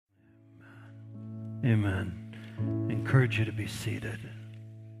Amen. I encourage you to be seated.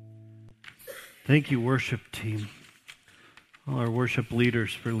 Thank you, worship team, all our worship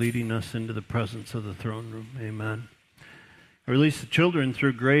leaders for leading us into the presence of the throne room. Amen. I release the children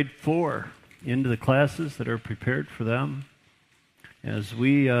through grade 4 into the classes that are prepared for them as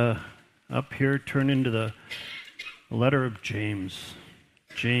we up here turn into the letter of James.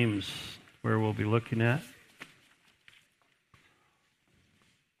 James, where we'll be looking at.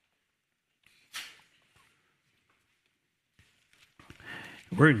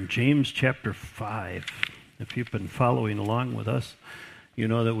 We're in James chapter 5. If you've been following along with us, you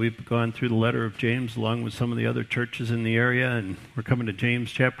know that we've gone through the letter of James along with some of the other churches in the area, and we're coming to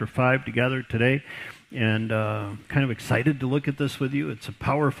James chapter 5 together today, and kind of excited to look at this with you. It's a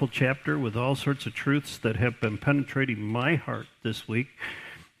powerful chapter with all sorts of truths that have been penetrating my heart this week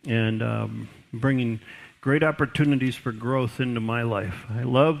and bringing great opportunities for growth into my life. I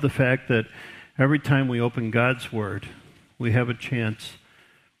love the fact that every time we open God's Word, we have a chance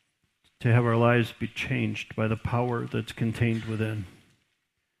to have our lives be changed by the power that's contained within.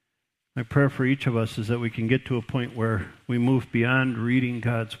 My prayer for each of us is that we can get to a point where we move beyond reading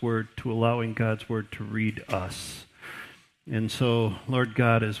God's Word to allowing God's Word to read us. And so, Lord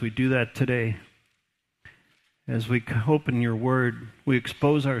God, as we do that today, as we open your Word, we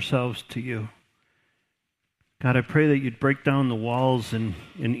expose ourselves to you. God, I pray that you'd break down the walls in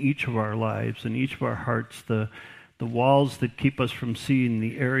each of our lives, in each of our hearts, the walls that keep us from seeing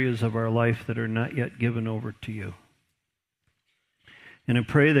the areas of our life that are not yet given over to you. And I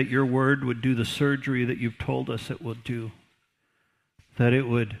pray that your word would do the surgery that you've told us it will do, that it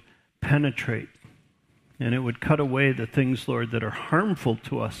would penetrate, and it would cut away the things, Lord, that are harmful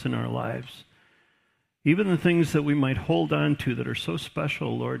to us in our lives, even the things that we might hold on to that are so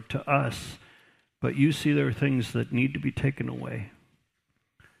special, Lord, to us, but you see there are things that need to be taken away.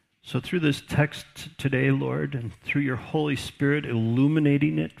 So through this text today, Lord, and through your Holy Spirit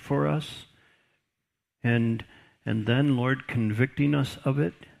illuminating it for us, and then, Lord, convicting us of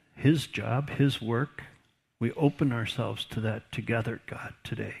it, his job, his work, we open ourselves to that together, God,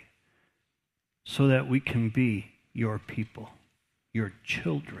 today, so that we can be your people, your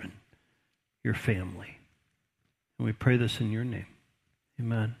children, your family. And we pray this in your name.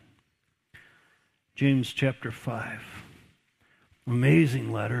 Amen. James chapter 5.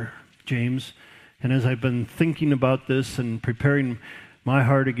 Amazing letter, James. And as I've been thinking about this and preparing my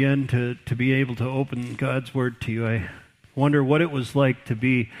heart again to be able to open God's Word to you, I wonder what it was like to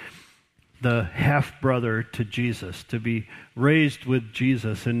be the half-brother to Jesus, to be raised with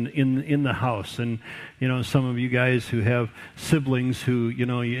Jesus in the house. And, you know, some of you guys who have siblings who, you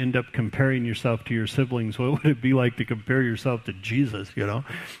know, you end up comparing yourself to your siblings. What would it be like to compare yourself to Jesus, you know?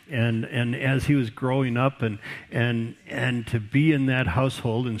 And as he was growing up and to be in that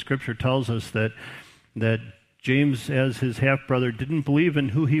household, and Scripture tells us that James, as his half-brother, didn't believe in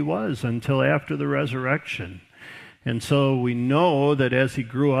who he was until after the resurrection. And so we know that as he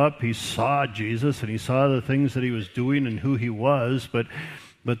grew up, he saw Jesus and he saw the things that he was doing and who he was,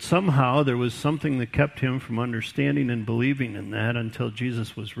 but somehow there was something that kept him from understanding and believing in that until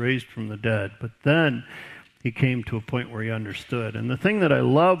Jesus was raised from the dead. But then he came to a point where he understood. And the thing that I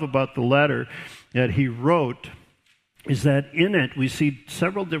love about the letter that he wrote is that in it we see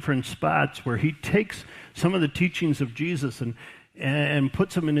several different spots where he takes some of the teachings of Jesus and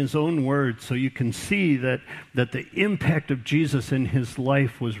puts them in his own words, so you can see that the impact of Jesus in his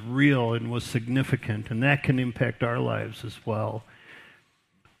life was real and was significant, and that can impact our lives as well.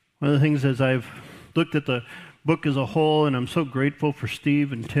 One of the things as I've looked at the book as a whole, and I'm so grateful for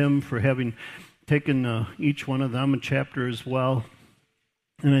Steve and Tim for having taken each one of them a chapter as well.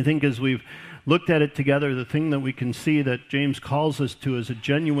 And I think as we've looked at it together, the thing that we can see that James calls us to is a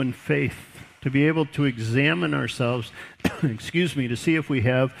genuine faith, to be able to examine ourselves, to see if we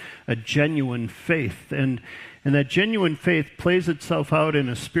have a genuine faith. And that genuine faith plays itself out in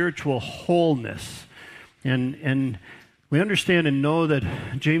a spiritual wholeness. And we understand and know that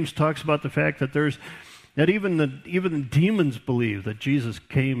James talks about the fact that even the demons believe that Jesus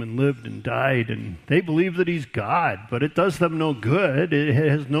came and lived and died, and they believe that he's God, but it does them no good. It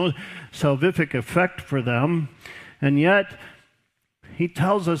has no salvific effect for them. And yet he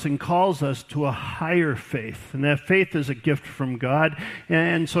tells us and calls us to a higher faith, and that faith is a gift from God,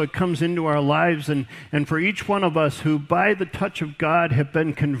 and so it comes into our lives, and for each one of us who by the touch of God have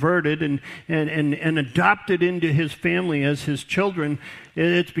been converted and adopted into his family as his children,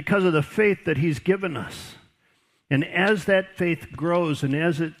 it's because of the faith that he's given us. And as that faith grows and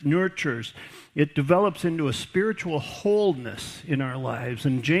as it nurtures, it develops into a spiritual wholeness in our lives.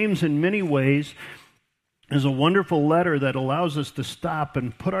 And James, in many ways, is a wonderful letter that allows us to stop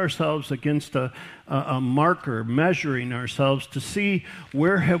and put ourselves against a marker, measuring ourselves to see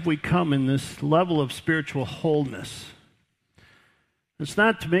where have we come in this level of spiritual wholeness. It's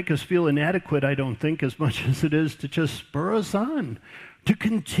not to make us feel inadequate, I don't think, as much as it is to just spur us on, to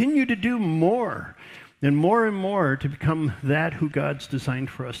continue to do more and more to become that who God's designed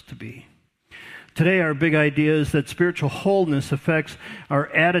for us to be. Today, our big idea is that spiritual wholeness affects our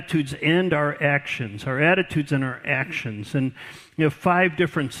attitudes and our actions. Our attitudes and our actions. And we have 5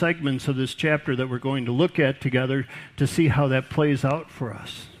 different segments of this chapter that we're going to look at together to see how that plays out for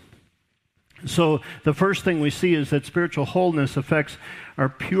us. So the first thing we see is that spiritual wholeness affects our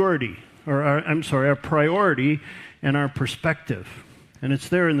purity, or our priority and our perspective. And it's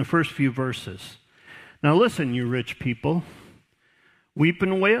there in the first few verses. Now listen, you rich people. Weep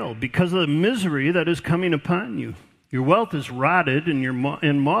and wail because of the misery that is coming upon you. Your wealth is rotted,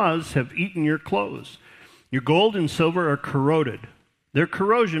 and moths have eaten your clothes. Your gold and silver are corroded. Their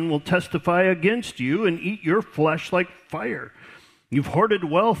corrosion will testify against you and eat your flesh like fire. You've hoarded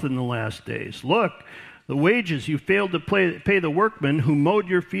wealth in the last days. Look, the wages you failed to pay the workmen who mowed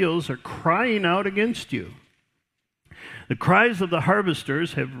your fields are crying out against you. The cries of the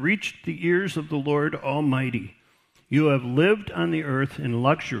harvesters have reached the ears of the Lord Almighty. You have lived on the earth in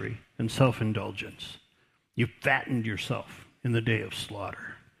luxury and self-indulgence. You've fattened yourself in the day of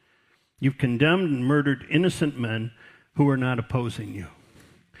slaughter. You've condemned and murdered innocent men who are not opposing you.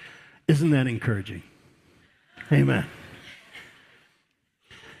 Isn't that encouraging? Amen.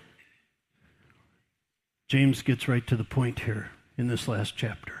 James gets right to the point here in this last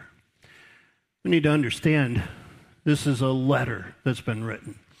chapter. We need to understand this is a letter that's been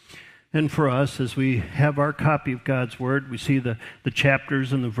written. And for us, as we have our copy of God's Word, we see the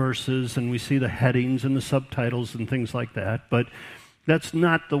chapters and the verses, and we see the headings and the subtitles and things like that. But that's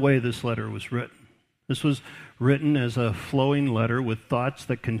not the way this letter was written. This was written as a flowing letter with thoughts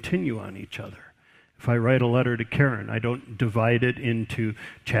that continue on each other. If I write a letter to Karen, I don't divide it into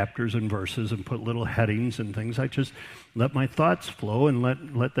chapters and verses and put little headings and things. I just let my thoughts flow and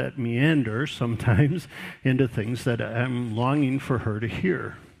let that meander sometimes into things that I'm longing for her to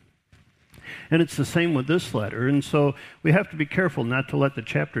hear. And it's the same with this letter. And so we have to be careful not to let the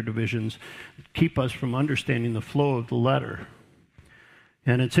chapter divisions keep us from understanding the flow of the letter.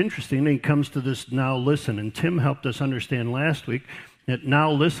 And it's interesting, he comes to this now listen. And Tim helped us understand last week that now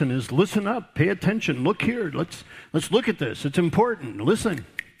listen is listen up, pay attention, look here, let's look at this. It's important, listen,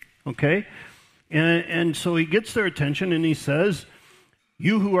 okay? And so he gets their attention and he says,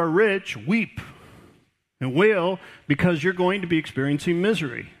 you who are rich, weep and wail because you're going to be experiencing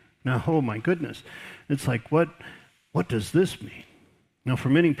misery. Now, oh my goodness, it's like, what does this mean? Now, for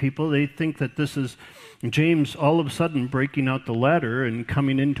many people, they think that this is James all of a sudden breaking out the letter and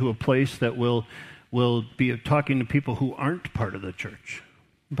coming into a place that will be talking to people who aren't part of the church.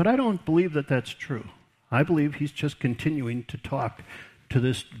 But I don't believe that that's true. I believe he's just continuing to talk to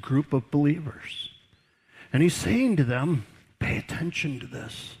this group of believers. And he's saying to them, pay attention to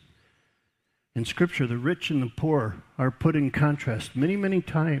this. In Scripture, the rich and the poor are put in contrast many, many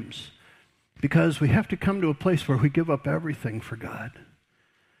times because we have to come to a place where we give up everything for God.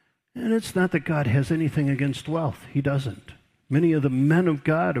 And it's not that God has anything against wealth. He doesn't. Many of the men of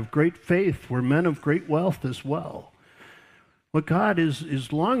God of great faith were men of great wealth as well. What God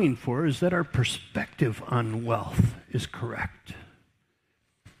is longing for is that our perspective on wealth is correct.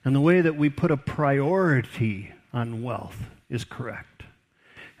 And the way that we put a priority on wealth is correct.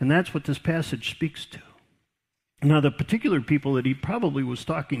 And that's what this passage speaks to. Now, the particular people that he probably was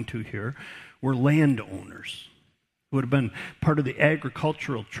talking to here were landowners, who would have been part of the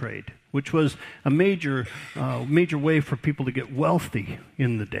agricultural trade, which was a major way for people to get wealthy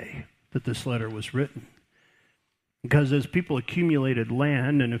in the day that this letter was written. Because as people accumulated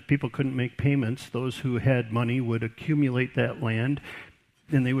land, and if people couldn't make payments, those who had money would accumulate that land,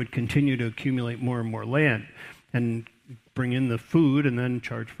 and they would continue to accumulate more and more land, and bring in the food and then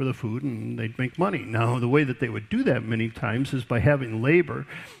charge for the food, and they'd make money. Now, the way that they would do that many times is by having labor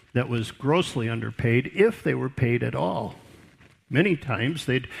that was grossly underpaid, if they were paid at all. Many times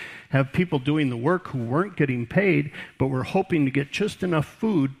they'd have people doing the work who weren't getting paid, but were hoping to get just enough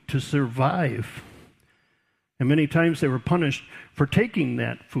food to survive. And many times they were punished for taking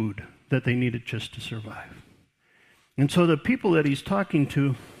that food that they needed just to survive. And so the people that he's talking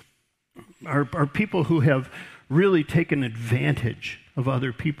to are people who have really taken advantage of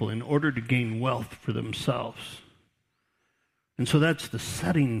other people in order to gain wealth for themselves. And so that's the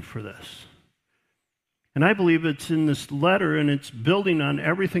setting for this. And I believe it's in this letter, and it's building on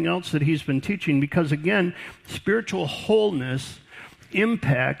everything else that he's been teaching, because again, spiritual wholeness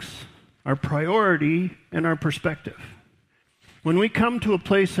impacts our priority, and our perspective. When we come to a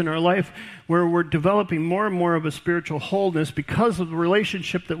place in our life where we're developing more and more of a spiritual wholeness because of the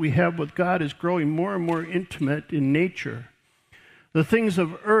relationship that we have with God is growing more and more intimate in nature, the things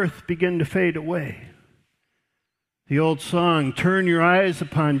of earth begin to fade away. The old song, turn your eyes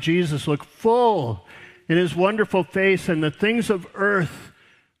upon Jesus, look full in his wonderful face, and the things of earth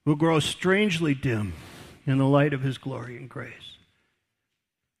will grow strangely dim in the light of his glory and grace.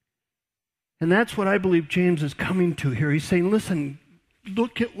 And that's what I believe James is coming to here. He's saying, listen,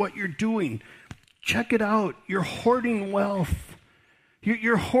 look at what you're doing. Check it out. You're hoarding wealth.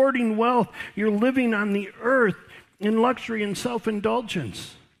 You're hoarding wealth. You're living on the earth in luxury and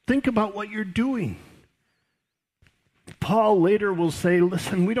self-indulgence. Think about what you're doing. Paul later will say,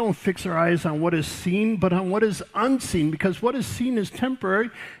 listen, we don't fix our eyes on what is seen, but on what is unseen, because what is seen is temporary,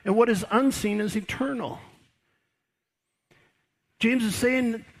 and what is unseen is eternal. James is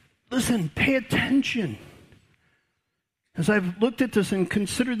saying, listen, pay attention. As I've looked at this and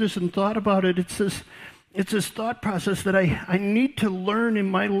considered this and thought about it, it's this thought process that I need to learn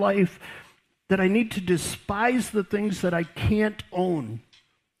in my life, that I need to despise the things that I can't own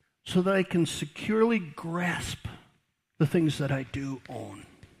so that I can securely grasp the things that I do own.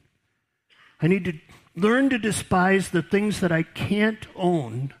 I need to learn to despise the things that I can't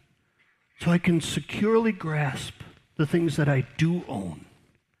own so I can securely grasp the things that I do own.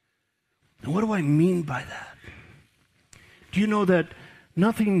 And what do I mean by that? Do you know that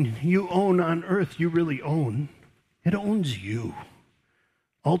nothing you own on earth you really own? It owns you.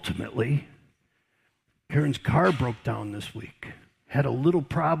 Ultimately, Karen's car broke down this week, had a little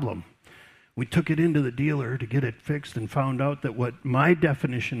problem. We took it into the dealer to get it fixed and found out that what my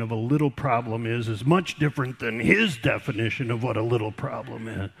definition of a little problem is much different than his definition of what a little problem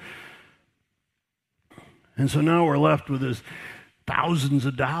is. And so now we're left with this thousands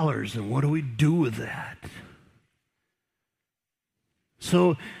of dollars, and what do we do with that?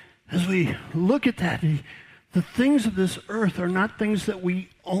 So as we look at that, the things of this earth are not things that we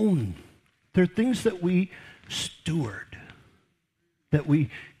own. They're things that we steward, that we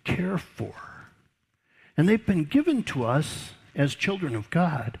care for. And they've been given to us as children of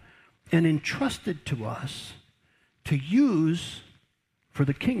God and entrusted to us to use for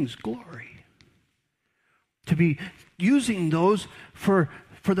the King's glory. To be using those for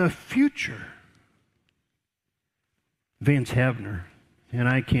the future. Vance Havner, and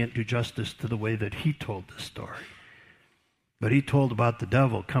I can't do justice to the way that he told this story, but he told about the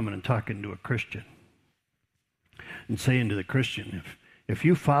devil coming and talking to a Christian and saying to the Christian, if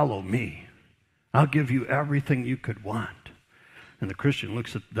you follow me, I'll give you everything you could want. And the Christian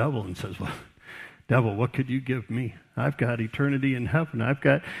looks at the devil and says, well, devil, what could you give me? I've got eternity in heaven. I've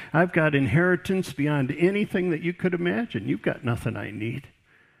got inheritance beyond anything that you could imagine. You've got nothing I need.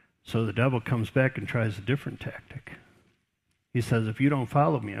 So the devil comes back and tries a different tactic. He says, if you don't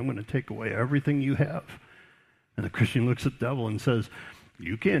follow me, I'm going to take away everything you have. And the Christian looks at the devil and says,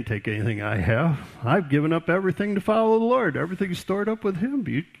 you can't take anything I have. I've given up everything to follow the Lord. Everything's stored up with him.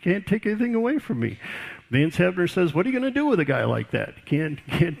 You can't take anything away from me. Vance Havner says, what are you going to do with a guy like that? You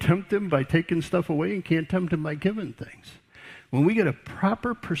can't tempt him by taking stuff away and can't tempt him by giving things. When we get a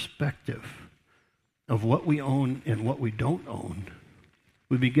proper perspective of what we own and what we don't own,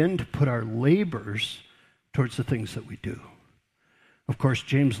 we begin to put our labors towards the things that we do. Of course,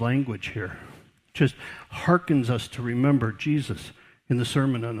 James' language here just hearkens us to remember Jesus in the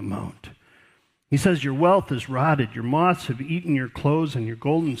Sermon on the Mount. He says, your wealth is rotted, your moths have eaten your clothes, and your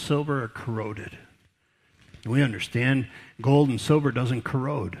gold and silver are corroded. And we understand gold and silver doesn't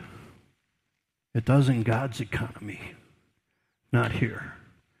corrode. It does in God's economy, not here.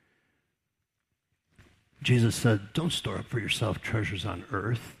 Jesus said, don't store up for yourself treasures on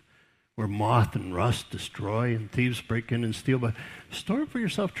earth, where moth and rust destroy and thieves break in and steal, but store up for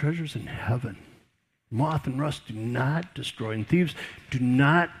yourself treasures in heaven. Moth and rust do not destroy, and thieves do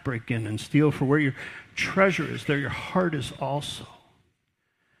not break in and steal, for where your treasure is, there your heart is also.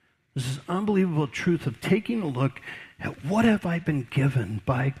 This is unbelievable truth of taking a look at what have I been given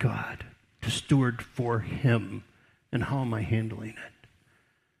by God to steward for him, and how am I handling it?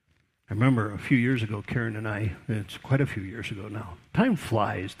 I remember a few years ago, Karen and I, it's quite a few years ago now. Time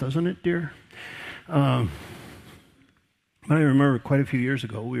flies, doesn't it, dear? But I remember quite a few years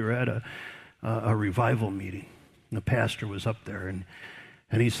ago, we were at a revival meeting. And the pastor was up there,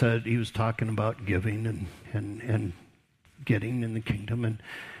 and he said, he was talking about giving and getting in the kingdom. And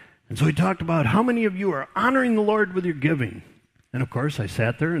so he talked about how many of you are honoring the Lord with your giving. And of course, I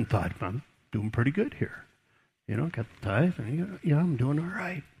sat there and thought, I'm doing pretty good here. You know, got the tithe, and yeah, I'm doing all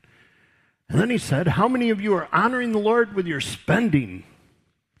right. And then he said, how many of you are honoring the Lord with your spending?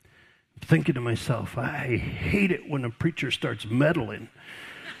 thinking to myself, I hate it when a preacher starts meddling.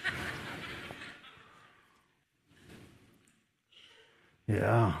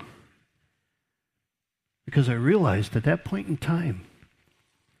 Yeah. Because I realized at that point in time,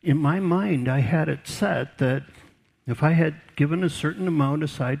 in my mind, I had it set that if I had given a certain amount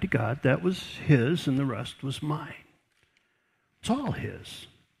aside to God, that was His and the rest was mine. It's all His.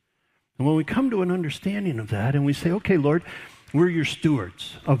 And when we come to an understanding of that and we say, okay, Lord, we're your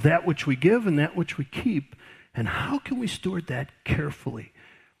stewards of that which we give and that which we keep, and how can we steward that carefully?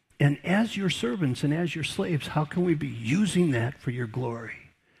 And as your servants and as your slaves, how can we be using that for your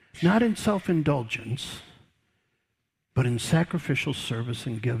glory? Not in self-indulgence, but in sacrificial service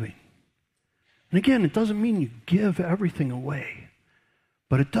and giving. And again, it doesn't mean you give everything away,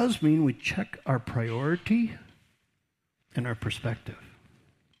 but it does mean we check our priority and our perspective.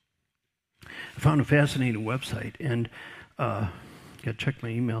 I found a fascinating website, and got to check my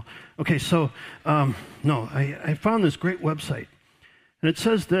email. Okay, so, I found this great website, and it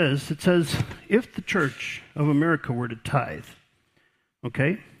says this. It says, if the Church of America were to tithe,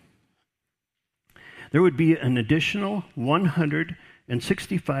 okay, there would be an additional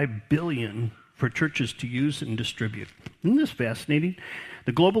 $165 billion for churches to use and distribute. Isn't this fascinating?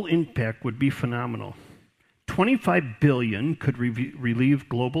 The global impact would be phenomenal. $25 billion could relieve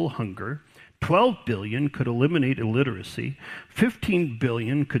global hunger. $12 billion could eliminate illiteracy. $15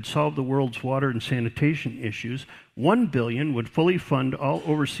 billion could solve the world's water and sanitation issues. $1 billion would fully fund all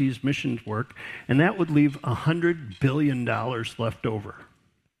overseas missions work, and that would leave $100 billion left over.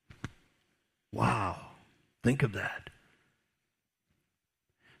 Wow, think of that.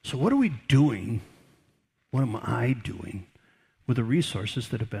 So what are we doing, what am I doing with the resources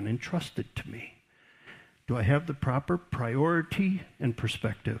that have been entrusted to me? Do I have the proper priority and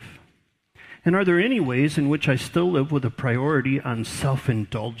perspective? And are there any ways in which I still live with a priority on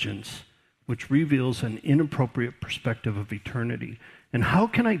self-indulgence, which reveals an inappropriate perspective of eternity? And how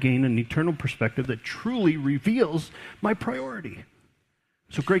can I gain an eternal perspective that truly reveals my priority?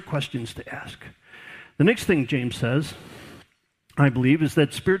 So great questions to ask. The next thing James says, I believe, is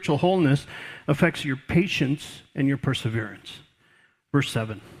that spiritual wholeness affects your patience and your perseverance. Verse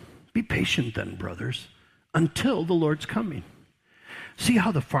 7, be patient then, brothers, until the Lord's coming. See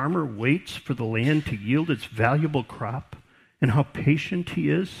how the farmer waits for the land to yield its valuable crop, and how patient he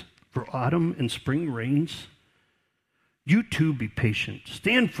is for autumn and spring rains. You too be patient.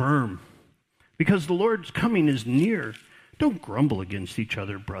 Stand firm, because the Lord's coming is near. Don't grumble against each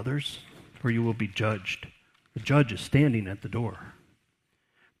other, brothers, or you will be judged. The judge is standing at the door.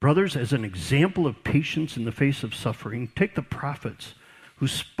 Brothers, as an example of patience in the face of suffering, take the prophets who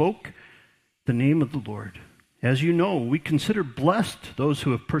spoke the name of the Lord. As you know, we consider blessed those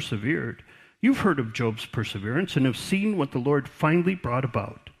who have persevered. You've heard of Job's perseverance and have seen what the Lord finally brought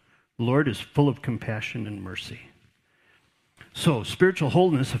about. The Lord is full of compassion and mercy. So, spiritual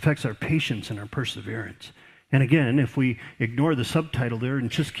wholeness affects our patience and our perseverance. And again, if we ignore the subtitle there and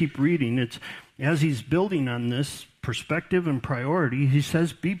just keep reading, it's as he's building on this perspective and priority, he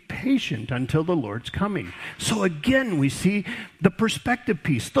says, be patient until the Lord's coming. So again, we see the perspective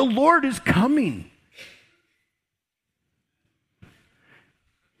piece. The Lord is coming.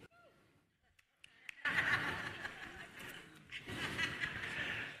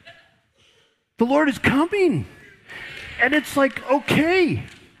 The Lord is coming. And it's like, okay.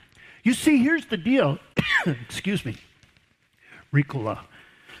 You see, here's the deal. Excuse me. Ricola.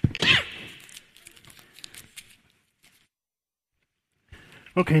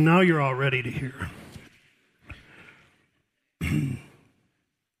 Okay, now you're all ready to hear.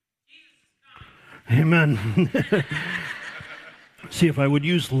 Amen. See, if I would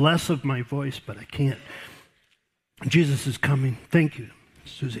use less of my voice, but I can't. Jesus is coming. Thank you,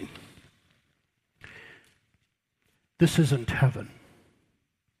 Susie. This isn't heaven.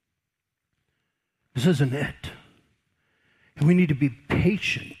 This isn't it. And we need to be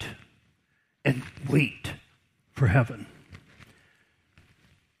patient and wait for heaven.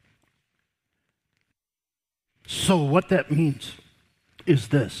 So what that means is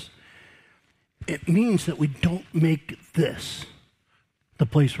this. It means that we don't make this the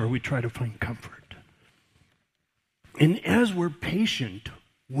place where we try to find comfort. And as we're patient,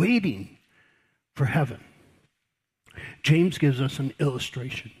 waiting for heaven, James gives us an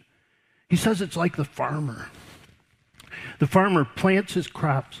illustration. He says it's like the farmer. The farmer plants his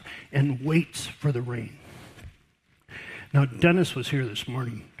crops and waits for the rain. Now, Dennis was here this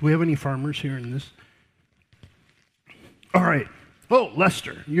morning. Do we have any farmers here in this? All right. Oh,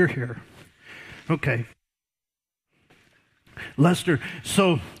 Lester, you're here. Okay. Lester,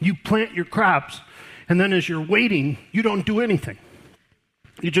 so you plant your crops, and then as you're waiting, you don't do anything.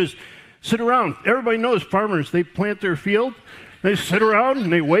 You just Sit around. Everybody knows farmers, they plant their field, they sit around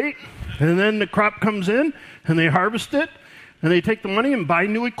and they wait, and then the crop comes in, and they harvest it, and they take the money and buy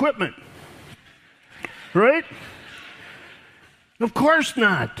new equipment. Right? Of course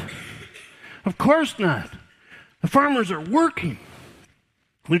not. Of course not. The farmers are working.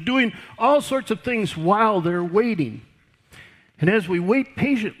 They're doing all sorts of things while they're waiting. And as we wait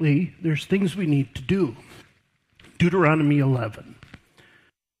patiently, there's things we need to do. Deuteronomy 11.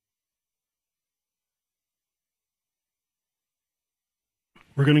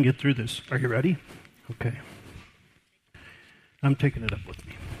 We're going to get through this. Are you ready? Okay. I'm taking it up with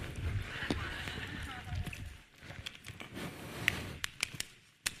me.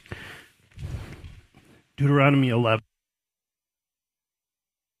 Deuteronomy 11.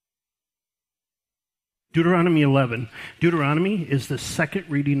 Deuteronomy 11. Deuteronomy is the second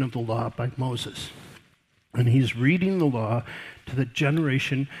reading of the law by Moses. And he's reading the law to the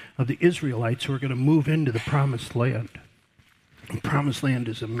generation of the Israelites who are going to move into the promised land. The promised land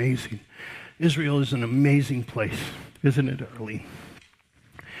is amazing. Israel is an amazing place, isn't it, Arlene?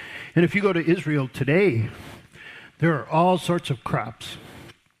 And if you go to Israel today, there are all sorts of crops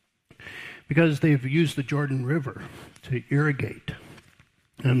because they've used the Jordan River to irrigate.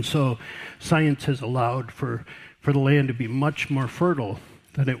 And so science has allowed for the land to be much more fertile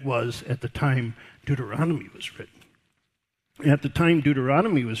than it was at the time Deuteronomy was written. At the time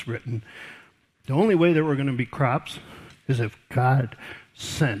Deuteronomy was written, the only way there were going to be crops is if God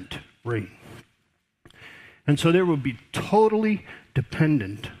sent rain. And so they would be totally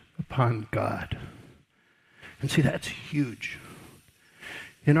dependent upon God. And see, that's huge.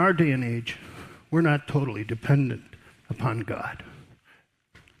 In our day and age, we're not totally dependent upon God.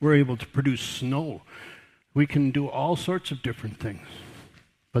 We're able to produce snow. We can do all sorts of different things.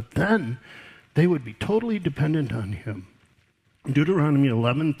 But then they would be totally dependent on him. Deuteronomy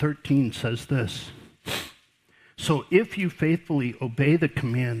 11:13 says this. So if you faithfully obey the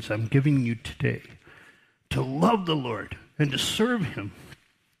commands I'm giving you today, to love the Lord and to serve him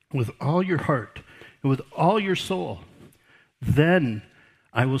with all your heart and with all your soul, then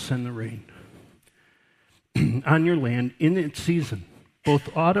I will send the rain on your land in its season,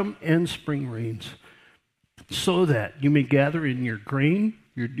 both autumn and spring rains, so that you may gather in your grain,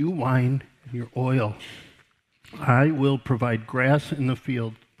 your new wine, and your oil. I will provide grass in the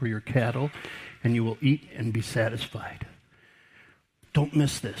field for your cattle, and you will eat and be satisfied. Don't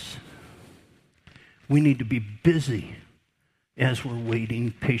miss this. We need to be busy as we're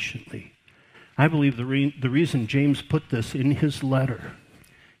waiting patiently. I believe the reason James put this in his letter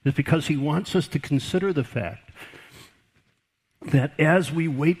is because he wants us to consider the fact that as we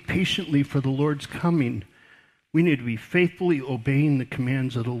wait patiently for the Lord's coming, we need to be faithfully obeying the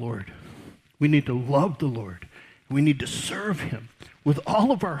commands of the Lord. We need to love the Lord. We need to serve him with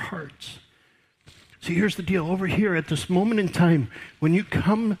all of our hearts. See, here's the deal. Over here at this moment in time, when you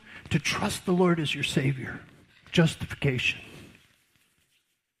come to trust the Lord as your Savior, justification.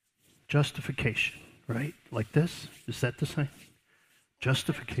 Justification, right? Like this? Is that the sign?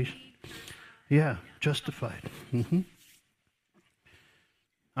 Justification. Yeah, justified. Mm-hmm.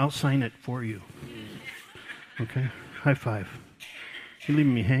 I'll sign it for you. Okay, high five. You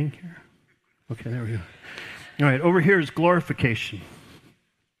leaving me hang here? Okay, there we go. All right, over here is glorification.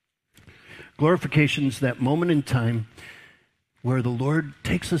 Glorification is that moment in time where the Lord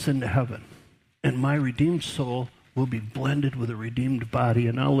takes us into heaven, and my redeemed soul will be blended with a redeemed body,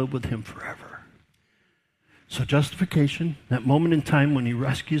 and I'll live with him forever. So justification, that moment in time when he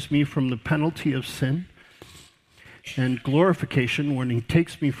rescues me from the penalty of sin, and glorification when he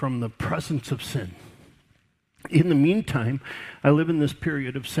takes me from the presence of sin. In the meantime, I live in this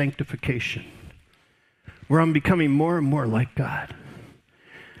period of sanctification, where I'm becoming more and more like God.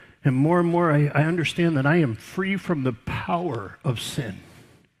 And more I understand that I am free from the power of sin.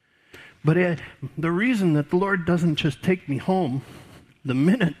 But the reason that the Lord doesn't just take me home the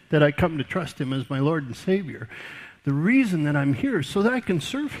minute that I come to trust him as my Lord and Savior, the reason that I'm here is so that I can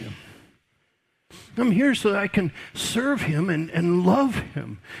serve him. I'm here so that I can serve him and love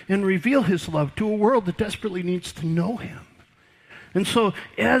him and reveal his love to a world that desperately needs to know him. And so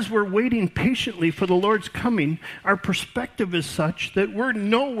as we're waiting patiently for the Lord's coming, our perspective is such that we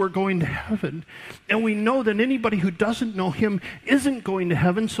know we're going to heaven. And we know that anybody who doesn't know him isn't going to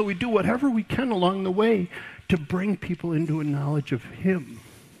heaven, so we do whatever we can along the way to bring people into a knowledge of him.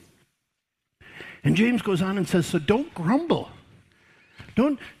 And James goes on and says, so don't grumble.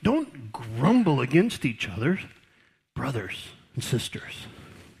 Don't grumble against each other, brothers and sisters.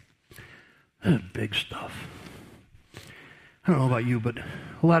 That's big stuff. I don't know about you, but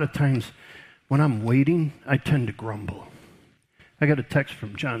a lot of times when I'm waiting, I tend to grumble. I got a text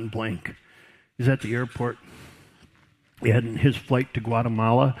from John Blank. He's at the airport. He had his flight to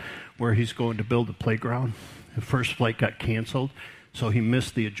Guatemala where he's going to build a playground. The first flight got canceled, so he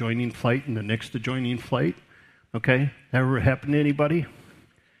missed the adjoining flight and the next adjoining flight. Okay? Ever happened to anybody?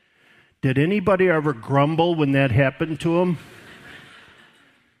 Did anybody ever grumble when that happened to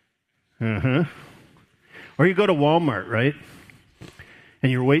them? Or you go to Walmart, right?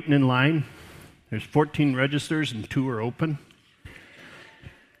 And you're waiting in line. There's 14 registers and 2 are open.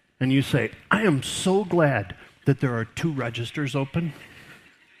 And you say, I am so glad that there are 2 registers open.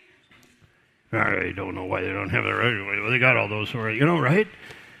 I don't know why they don't have it. They got all those already, right?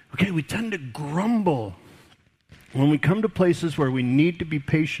 Okay, we tend to grumble. When we come to places where we need to be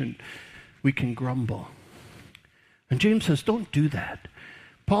patient, we can grumble. And James says, don't do that.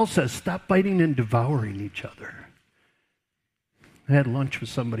 Paul says, stop fighting and devouring each other. I had lunch with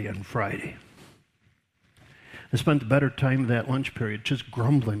somebody on Friday. I spent the better time of that lunch period just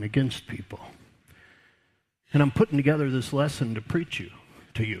grumbling against people. And I'm putting together this lesson to preach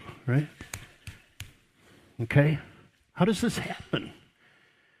to you, right? Okay? How does this happen?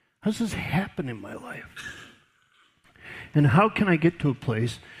 How does this happen in my life? And how can I get to a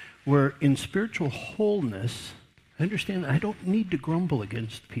place where in spiritual wholeness, I understand that I don't need to grumble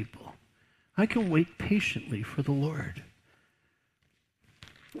against people. I can wait patiently for the Lord.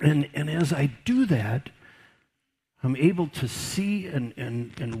 And as I do that, I'm able to see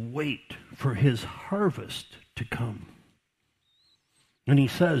and wait for his harvest to come. And he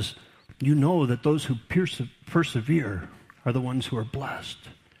says, you know that those who persevere are the ones who are blessed.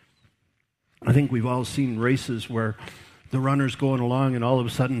 I think we've all seen races where the runner's going along and all of a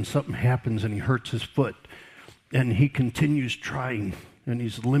sudden something happens and he hurts his foot. And he continues trying and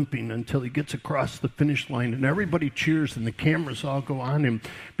he's limping until he gets across the finish line and everybody cheers and the cameras all go on him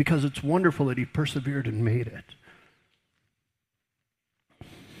because it's wonderful that he persevered and made it.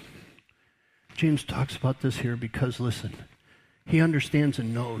 James talks about this here because, listen, he understands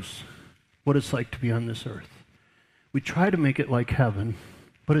and knows what it's like to be on this earth. We try to make it like heaven,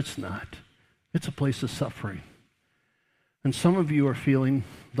 but it's not. It's a place of suffering. And some of you are feeling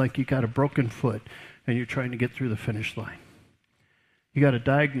like you got a broken foot and you're trying to get through the finish line. You got a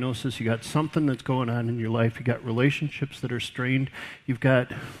diagnosis, you got something that's going on in your life, you got relationships that are strained, you've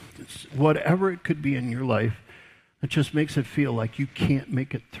got whatever it could be in your life that just makes it feel like you can't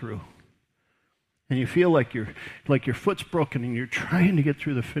make it through. And you feel like your foot's broken and you're trying to get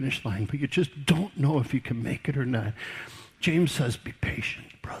through the finish line, but you just don't know if you can make it or not. James says, be patient,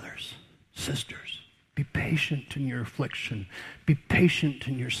 brothers, sisters. Be patient in your affliction. Be patient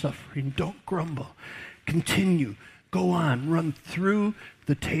in your suffering. Don't grumble. Continue. Go on. Run through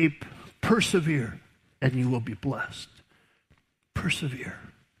the tape. Persevere, and you will be blessed. Persevere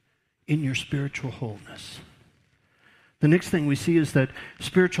in your spiritual wholeness. The next thing we see is that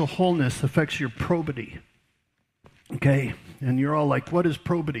spiritual wholeness affects your probity. Okay? And you're all like, what is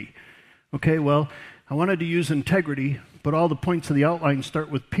probity? Okay, well, I wanted to use integrity, but all the points of the outline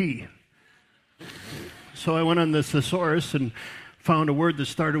start with P. So I went on the thesaurus and found a word that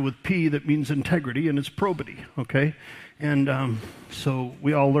started with P that means integrity, and it's probity, okay? And so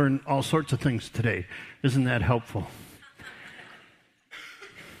we all learn all sorts of things today. Isn't that helpful?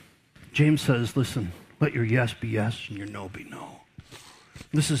 James says, listen, let your yes be yes and your no be no.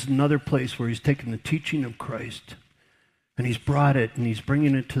 This is another place where he's taken the teaching of Christ and he's brought it and he's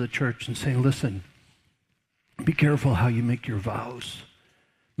bringing it to the church and saying, listen, be careful how you make your vows.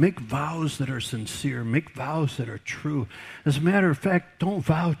 Make vows that are sincere. Make vows that are true. As a matter of fact, don't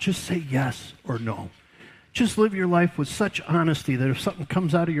vow. Just say yes or no. Just live your life with such honesty that if something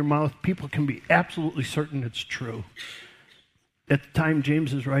comes out of your mouth, people can be absolutely certain it's true. At the time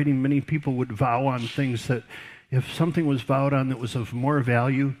James is writing, many people would vow on things that if something was vowed on that was of more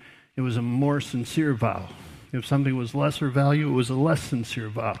value, it was a more sincere vow. If something was lesser value, it was a less sincere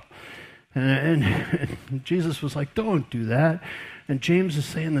vow. And Jesus was like, don't do that. And James is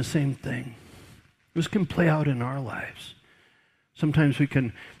saying the same thing. This can play out in our lives. Sometimes we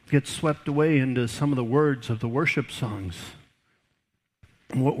can get swept away into some of the words of the worship songs.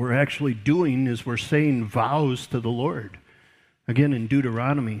 And what we're actually doing is we're saying vows to the Lord. Again, in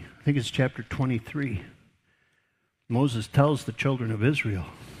Deuteronomy, I think it's chapter 23, Moses tells the children of Israel,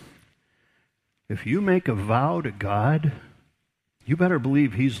 if you make a vow to God, you better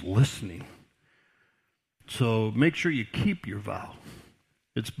believe he's listening. So make sure you keep your vow.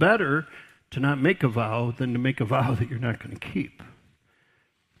 It's better to not make a vow than to make a vow that you're not going to keep.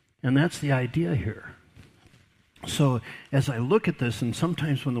 And that's the idea here. So as I look at this, and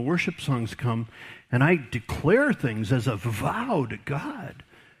sometimes when the worship songs come, and I declare things as a vow to God,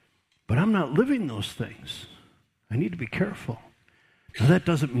 but I'm not living those things, I need to be careful. Now, that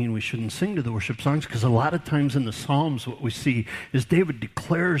doesn't mean we shouldn't sing to the worship songs, because a lot of times in the Psalms what we see is David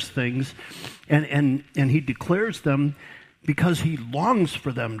declares things, and he declares them because he longs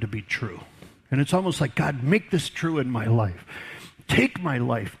for them to be true. And it's almost like, God, make this true in my life. Take my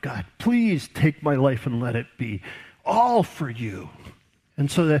life, God. Please take my life and let it be all for you.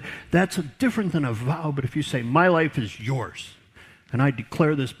 And so that's different than a vow, but if you say, my life is yours, and I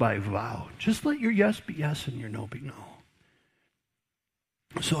declare this by vow, just let your yes be yes and your no be no.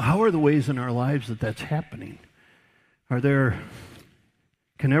 So how are the ways in our lives that that's happening? Can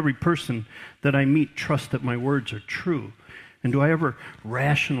every person that I meet trust that my words are true? And do I ever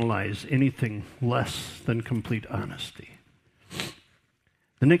rationalize anything less than complete honesty?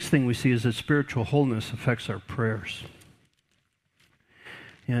 The next thing we see is that spiritual wholeness affects our prayers.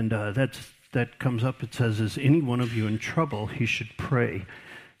 And that comes up, it says, is any one of you in trouble, he should pray.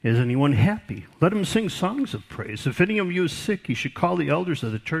 Is anyone happy? Let him sing songs of praise. If any of you is sick, he should call the elders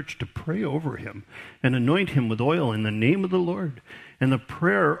of the church to pray over him and anoint him with oil in the name of the Lord. And the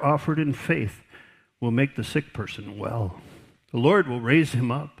prayer offered in faith will make the sick person well. The Lord will raise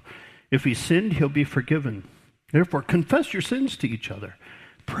him up. If he sinned, he'll be forgiven. Therefore, confess your sins to each other.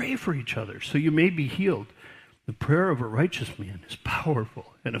 Pray for each other so you may be healed. The prayer of a righteous man is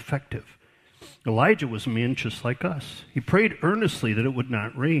powerful and effective. Elijah was a man just like us. He prayed earnestly that it would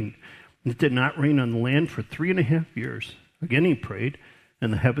not rain. It did not rain on the land for 3.5 years. Again he prayed,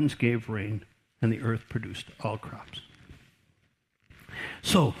 and the heavens gave rain, and the earth produced all crops.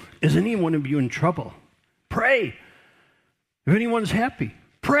 So, is any one of you in trouble? Pray. If anyone's happy,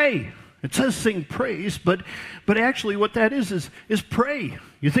 pray. It says sing praise, but actually what that is pray.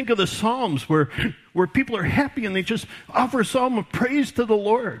 You think of the Psalms where people are happy and they just offer a psalm of praise to the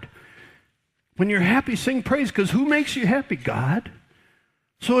Lord. When you're happy, sing praise, because who makes you happy? God.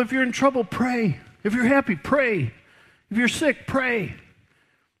 So if you're in trouble, pray. If you're happy, pray. If you're sick, pray.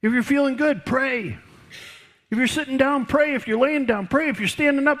 If you're feeling good, pray. If you're sitting down, pray. If you're laying down, pray. If you're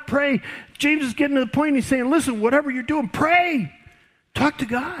standing up, pray. James is getting to the point, he's saying, listen, whatever you're doing, pray. Talk to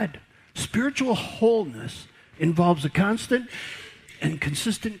God. Spiritual wholeness involves a constant and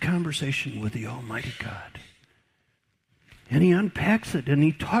consistent conversation with the Almighty God. And he unpacks it, and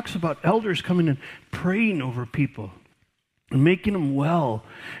he talks about elders coming and praying over people and making them well.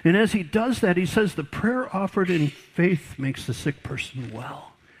 And as he does that, he says the prayer offered in faith makes the sick person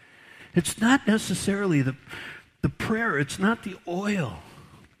well. It's not necessarily the prayer, it's not the oil.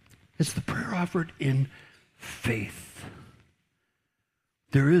 It's the prayer offered in faith.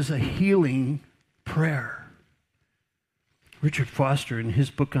 There is a healing prayer. Richard Foster, in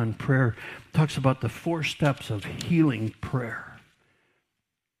his book on prayer, talks about the 4 steps of healing prayer.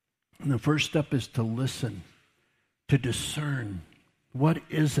 And the first step is to listen, to discern. What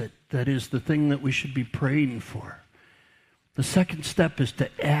is it that is the thing that we should be praying for? The second step is to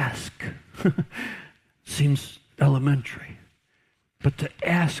ask. Seems elementary, but to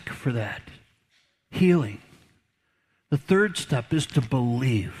ask for that healing. The third step is to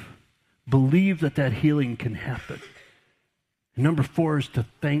believe. Believe that healing can happen. And number 4 is to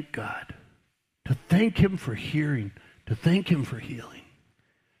thank God. To thank him for hearing. To thank him for healing.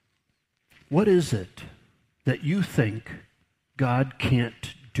 What is it that you think God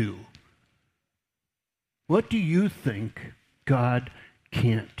can't do? What do you think God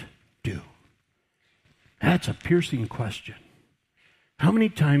can't do? That's a piercing question. How many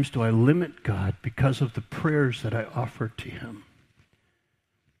times do I limit God because of the prayers that I offer to him?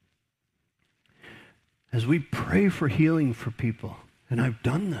 As we pray for healing for people, and I've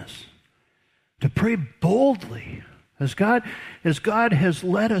done this, to pray boldly, as God has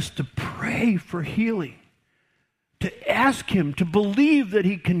led us to pray for healing, to ask him, to believe that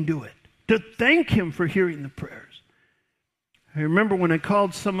he can do it, to thank him for hearing the prayers. I remember when I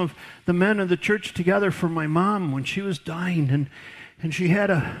called some of the men of the church together for my mom when she was dying, and she had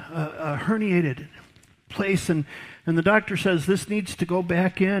a herniated place, and the doctor says this needs to go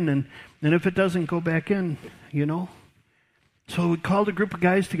back in, and if it doesn't go back in, So we called a group of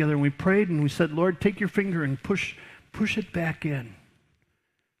guys together, and we prayed, and we said, Lord, take your finger and push it back in.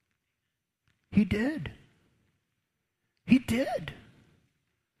 He did. He did.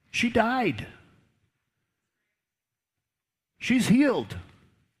 She died. She's healed.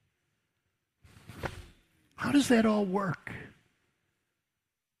 How does that all work?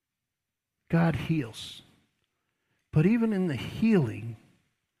 God heals. But even in the healing,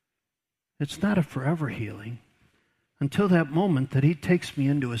 it's not a forever healing until that moment that he takes me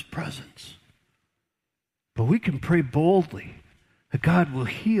into his presence. But we can pray boldly that God will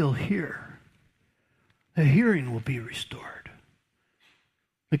heal here. The hearing will be restored.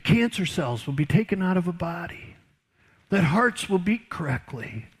 The cancer cells will be taken out of a body. that hearts will beat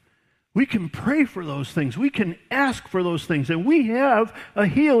correctly. We can pray for those things. We can ask for those things. And we have a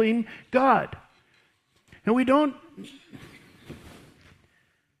healing God. And we don't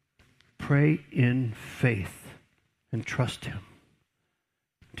pray in faith and trust Him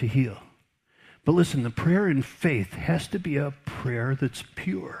to heal. But listen, the prayer in faith has to be a prayer that's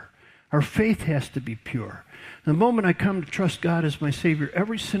pure. Our faith has to be pure. The moment I come to trust God as my Savior,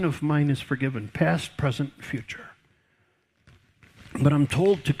 every sin of mine is forgiven, past, present, future. But I'm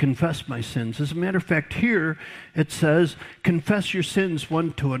told to confess my sins. As a matter of fact, here it says, confess your sins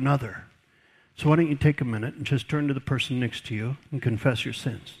one to another. So why don't you take a minute and just turn to the person next to you and confess your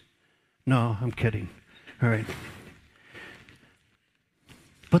sins? No, I'm kidding. All right.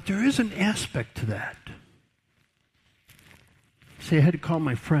 But there is an aspect to that. See, I had to call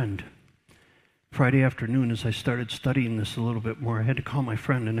my friend Friday afternoon as I started studying this a little bit more. I had to call my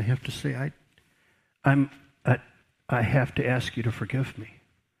friend, and I have to say, I have to ask you to forgive me.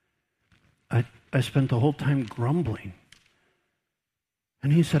 I spent the whole time grumbling.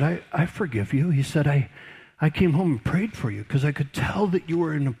 And he said, I forgive you. He said, I came home and prayed for you because I could tell that you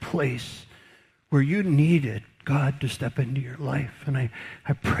were in a place where you needed God to step into your life. And I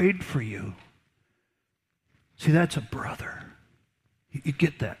prayed for you. See, that's a brother. You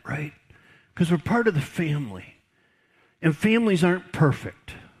get that, right? Because we're part of the family. And families aren't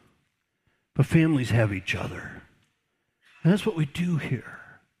perfect. But families have each other. And that's what we do here.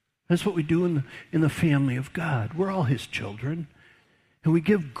 That's what we do in the family of God. We're all His children. And we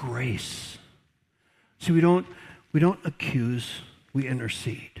give grace. See, we don't accuse, we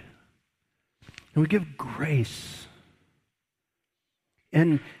intercede. And we give grace.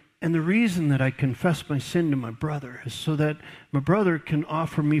 And the reason that I confess my sin to my brother is so that my brother can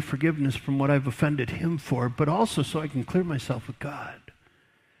offer me forgiveness from what I've offended him for, but also so I can clear myself with God.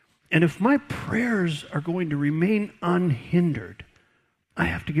 And if my prayers are going to remain unhindered, I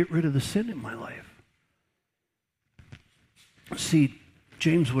have to get rid of the sin in my life. See,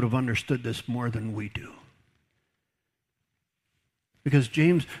 James would have understood this more than we do. Because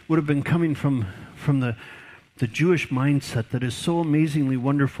James would have been coming from the Jewish mindset that is so amazingly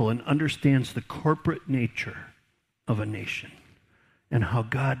wonderful and understands the corporate nature of a nation and how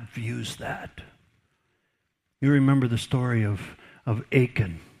God views that. You remember the story of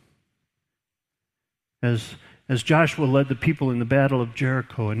Achan. As Joshua led the people in the battle of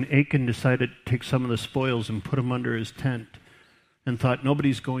Jericho, and Achan decided to take some of the spoils and put them under his tent and thought,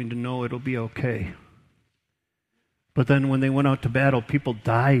 nobody's going to know, it'll be okay. But then when they went out to battle, people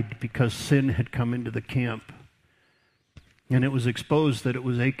died because sin had come into the camp. And it was exposed that it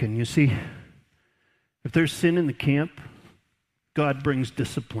was Achan. You see, if there's sin in the camp, God brings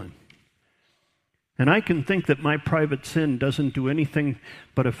discipline. And I can think that my private sin doesn't do anything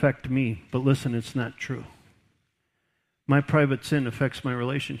but affect me. But listen, it's not true. My private sin affects my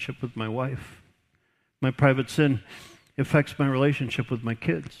relationship with my wife. My private sin affects my relationship with my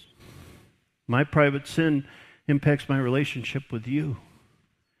kids. My private sin impacts my relationship with you.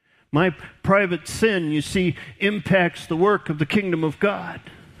 My private sin, you see, impacts the work of the kingdom of God.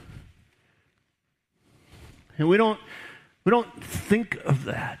 And we don't think of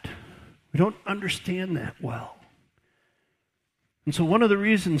that. We don't understand that well. And so one of the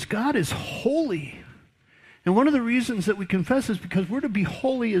reasons God is holy, and one of the reasons that we confess is because we're to be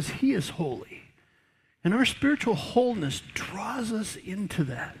holy as He is holy. And our spiritual wholeness draws us into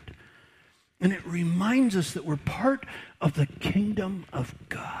that. And it reminds us that we're part of the kingdom of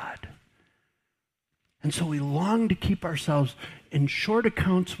God. And so we long to keep ourselves in short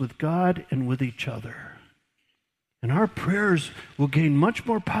accounts with God and with each other. And our prayers will gain much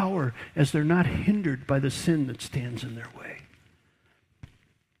more power as they're not hindered by the sin that stands in their way.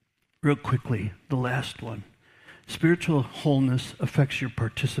 Real quickly, the last one. Spiritual wholeness affects your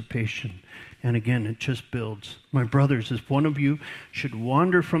participation. And again, it just builds. My brothers, if one of you should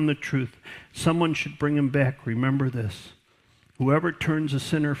wander from the truth, someone should bring him back. Remember this. Whoever turns a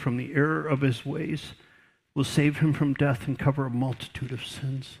sinner from the error of his ways will save him from death and cover a multitude of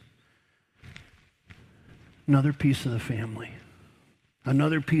sins. Another piece of the family.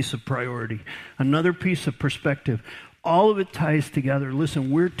 Another piece of priority. Another piece of perspective. All of it ties together. Listen,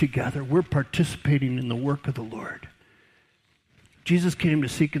 we're together. We're participating in the work of the Lord. Jesus came to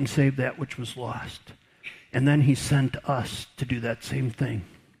seek and save that which was lost. And then He sent us to do that same thing.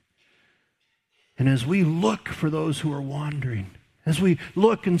 And as we look for those who are wandering, as we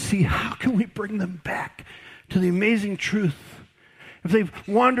look and see how can we bring them back to the amazing truth, if they've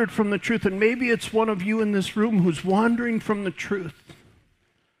wandered from the truth, and maybe it's one of you in this room who's wandering from the truth,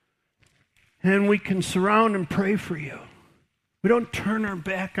 and we can surround and pray for you. We don't turn our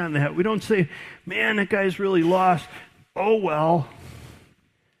back on that. We don't say, man, that guy's really lost. oh well.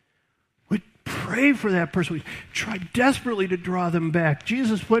 We pray for that person. We try desperately to draw them back.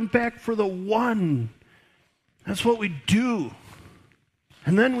 Jesus went back for the one. That's what we do.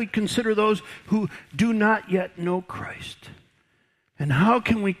 And then we consider those who do not yet know Christ. And how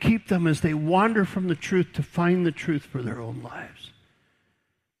can we keep them as they wander from the truth to find the truth for their own lives?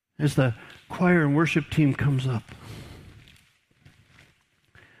 As the choir and worship team comes up,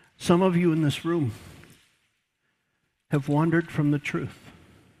 some of you in this room have wandered from the truth.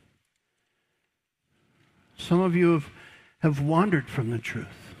 Some of you have wandered from the truth,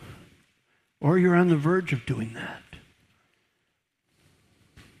 or you're on the verge of doing that.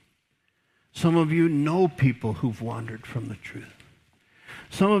 Some of you know people who've wandered from the truth.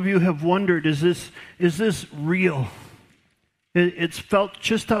 Some of you have wondered, is this real? It's felt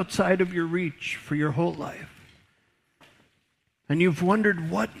just outside of your reach for your whole life. And you've wondered,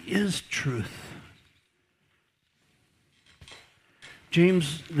 what is truth?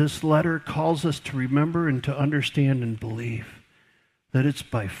 James, this letter calls us to remember and to understand and believe that it's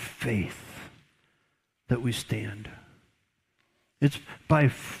by faith that we stand. It's by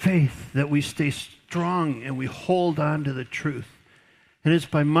faith that we stay strong and we hold on to the truth. And it's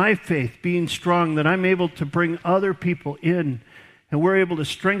by my faith being strong that I'm able to bring other people in and we're able to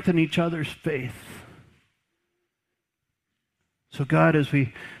strengthen each other's faith. So God, as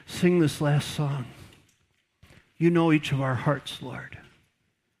we sing this last song, you know each of our hearts, Lord.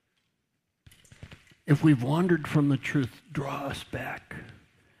 If we've wandered from the truth, draw us back.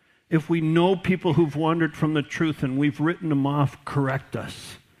 If we know people who've wandered from the truth and we've written them off, correct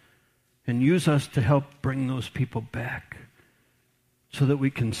us and use us to help bring those people back so that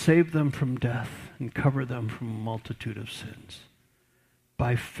we can save them from death and cover them from a multitude of sins.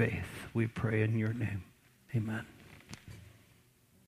 By faith, we pray in your name. Amen.